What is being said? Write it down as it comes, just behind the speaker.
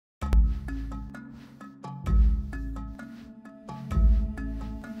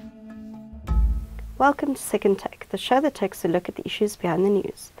Welcome to Second Take, the show that takes a look at the issues behind the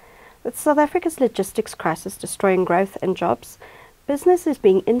news. With South Africa's logistics crisis destroying growth and jobs, business is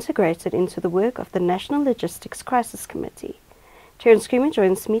being integrated into the work of the National Logistics Crisis Committee. Terence Creamer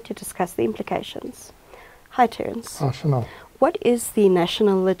joins me to discuss the implications. Hi Terence. Hi Chanel. What is the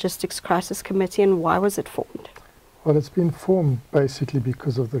National Logistics Crisis Committee and why was it formed? Well, it's been formed basically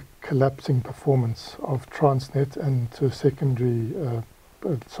because of the collapsing performance of Transnet and to a secondary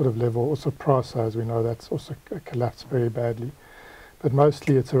sort of level, also Prasa, as we know, that's also collapsed very badly. But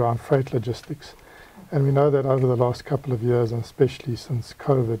mostly it's around freight logistics. And we know that over the last couple of years, and especially since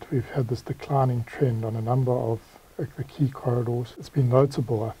COVID, we've had this declining trend on a number of the key corridors. It's been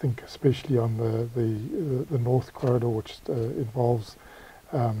notable, I think, especially on the North Corridor, which involves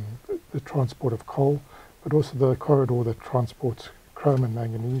the transport of coal, but also the corridor that transports chrome and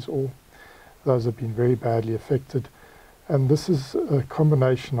manganese ore. Those have been very badly affected. And this is a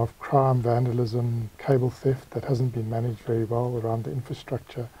combination of crime, vandalism, cable theft that hasn't been managed very well around the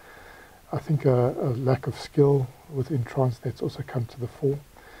infrastructure. I think a lack of skill within Transnet's also come to the fore.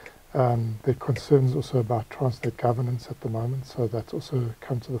 There are concerns also about Transnet governance at the moment, so that's also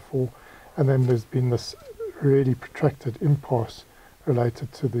come to the fore. And then there's been this really protracted impasse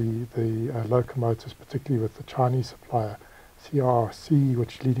related to the locomotives, particularly with the Chinese supplier, CRRC,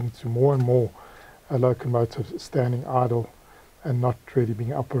 which leading to more and more locomotives standing idle and not really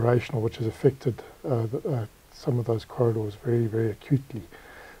being operational, which has affected some of those corridors very, very acutely.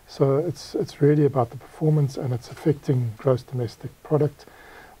 So it's really about the performance, and it's affecting gross domestic product.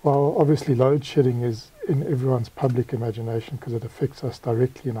 While obviously load shedding is in everyone's public imagination because it affects us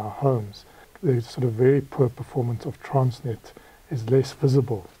directly in our homes, the sort of very poor performance of Transnet is less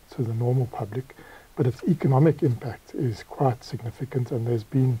visible to the normal public, but its economic impact is quite significant, and there's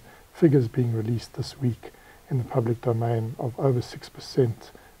been figures being released this week in the public domain of over 6%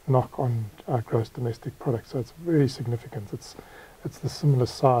 knock on our gross domestic product. So it's very significant. It's the similar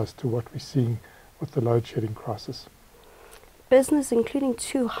size to what we're seeing with the load shedding crisis. Business, including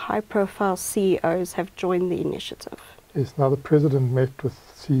two high-profile CEOs, have joined the initiative. Yes, now the President met with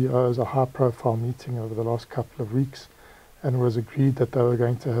CEOs, a high-profile meeting over the last couple of weeks, and it was agreed that they were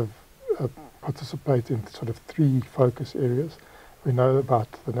going to have participate in sort of three focus areas. We know about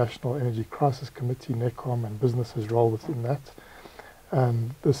the National Energy Crisis Committee, NECOM, and business's role within that.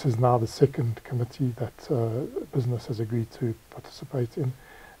 And this is now the second committee that business has agreed to participate in.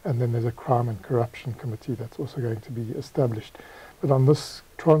 And then there's a crime and corruption committee that's also going to be established. But on this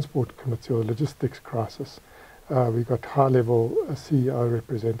transport committee or logistics crisis, we've got high-level CEO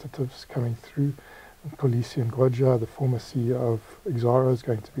representatives coming through. Kolisi Ngoja, the former CEO of Exxaro, is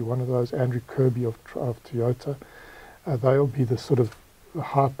going to be one of those. Andrew Kirby of Toyota. They'll be the sort of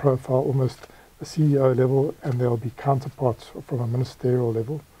high-profile, almost the CEO level, and there'll be counterparts from a ministerial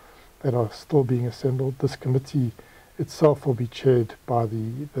level that are still being assembled. This committee itself will be chaired by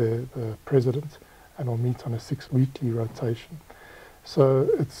the President and will meet on a 6-weekly rotation. So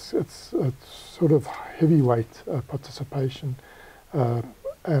it's sort of heavyweight participation,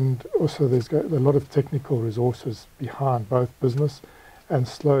 and also there's a lot of technical resources behind both business and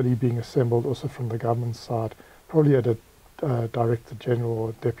slowly being assembled also from the government side, probably at a Director General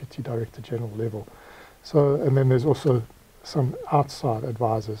or Deputy Director General level. So, and then there's also some outside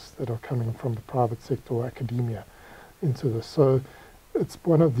advisors that are coming from the private sector or academia into this. So it's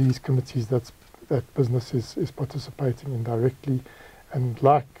one of these committees that business is participating in directly, and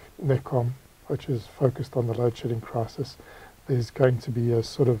like NECOM, which is focused on the load shedding crisis, there's going to be a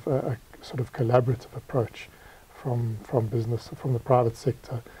sort of collaborative approach from business, from the private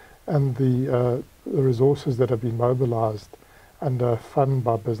sector, and the resources that have been mobilized under fund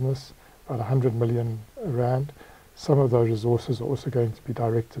by business, about 100 million rand. Some of those resources are also going to be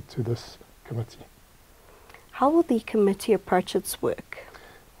directed to this committee. How will the committee approach its work?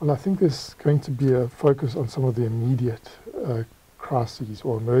 Well, I think there's going to be a focus on some of the immediate crises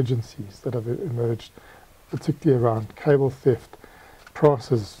or emergencies that have emerged, particularly around cable theft,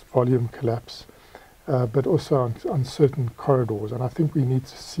 Prasa's volume collapse, but also on certain corridors. And I think we need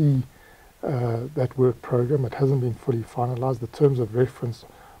to see that work program. It hasn't been fully finalized. The terms of reference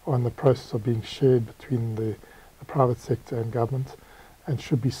are in the process of being shared between the private sector and government and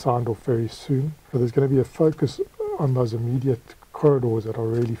should be signed off very soon. So there's going to be a focus on those immediate corridors that are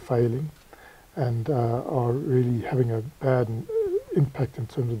really failing and are really having a bad impact in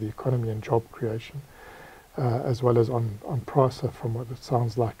terms of the economy and job creation, as well as on Prasa. From what it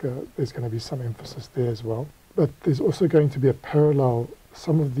sounds like, there's going to be some emphasis there as well. But there's also going to be a parallel,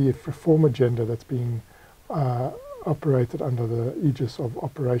 some of the reform agenda that's being operated under the aegis of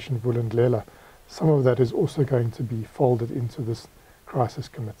Operation Vulindlela. Some of that is also going to be folded into this crisis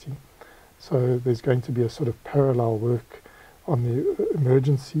committee. So there's going to be a sort of parallel work on the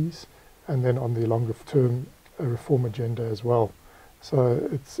emergencies and then on the longer term reform agenda as well. So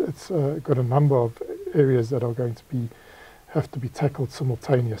it's got a number of areas that are going to have to be tackled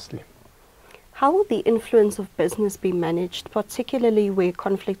simultaneously. How will the influence of business be managed, particularly where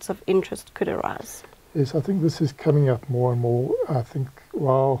conflicts of interest could arise? Yes, I think this is coming up more and more. I think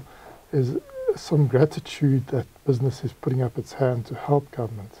while there's some gratitude that business is putting up its hand to help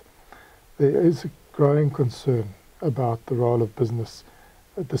government, there is a growing concern about the role of business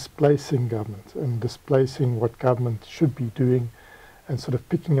displacing government and displacing what government should be doing and sort of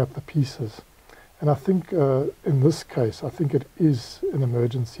picking up the pieces. And I think in this case, I think it is an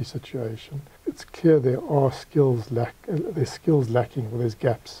emergency situation. It's clear there are there's skills lacking, or there's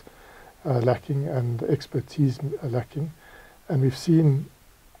gaps lacking and expertise lacking. And we've seen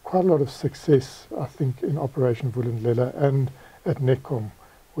quite a lot of success, I think, in Operation Vulindlela and at NECOM,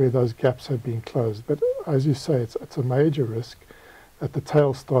 where those gaps have been closed. But as you say, it's a major risk that the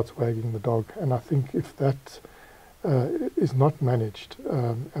tail starts wagging the dog. And I think if that is not managed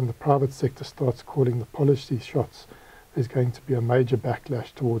and the private sector starts calling the policy shots, there's going to be a major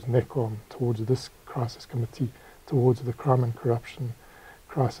backlash towards NECOM, towards this crisis committee, towards the Crime and Corruption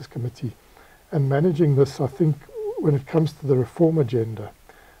Crisis Committee. And managing this, I think, when it comes to the reform agenda,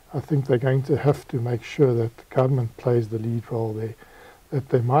 I think they're going to have to make sure that the government plays the lead role there, that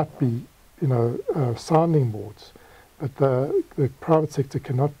there might be, sounding boards, but the private sector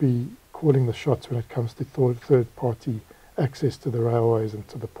cannot be calling the shots when it comes to third-party access to the railways and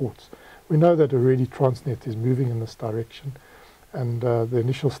to the ports. We know that already Transnet is moving in this direction, and the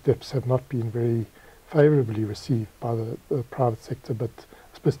initial steps have not been very favourably received by the private sector, but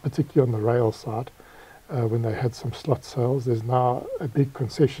particularly on the rail side, when they had some slot sales. There's now a big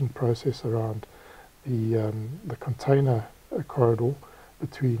concession process around the container corridor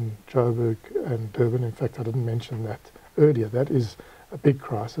between Joburg and Durban. In fact, I didn't mention that earlier. That is a big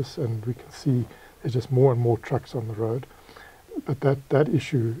crisis, and we can see there's just more and more trucks on the road. But that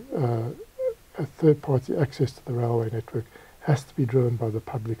issue, a third-party access to the railway network, has to be driven by the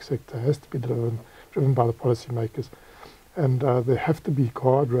public sector, has to be driven by the policymakers. And there have to be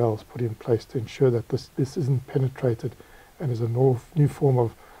guardrails put in place to ensure that this isn't penetrated and is a new form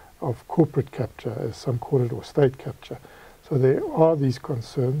of corporate capture, as some call it, or state capture. So there are these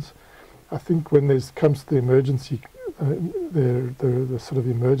concerns. I think when there comes to the emergency, the sort of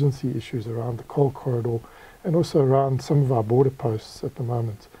emergency issues around the coal corridor and also around some of our border posts at the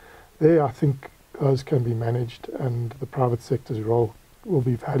moment, there I think those can be managed and the private sector's role will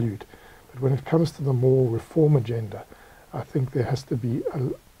be valued. But when it comes to the more reform agenda, I think there has to be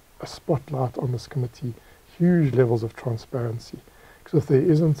a spotlight on this committee, huge levels of transparency. Because if there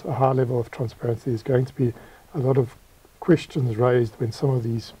isn't a high level of transparency, there's going to be a lot of questions raised when some of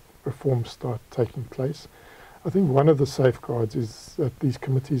these reforms start taking place. I think one of the safeguards is that these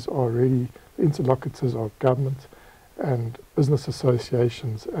committees are really interlocutors of government and business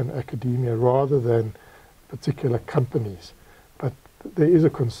associations and academia rather than particular companies. But there is a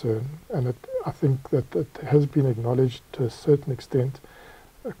concern, and I think that it has been acknowledged to a certain extent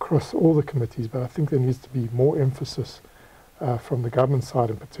across all the committees, but I think there needs to be more emphasis from the government side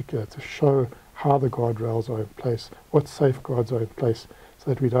in particular to show how the guardrails are in place, what safeguards are in place,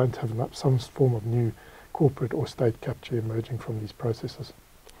 so that we don't have some form of new corporate or state capture emerging from these processes.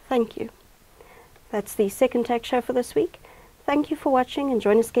 Thank you. That's the second Tech Show for this week. Thank you for watching, and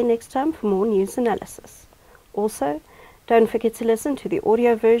join us again next time for more news analysis. Also, don't forget to listen to the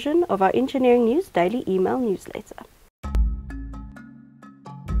audio version of our Engineering News Daily email newsletter.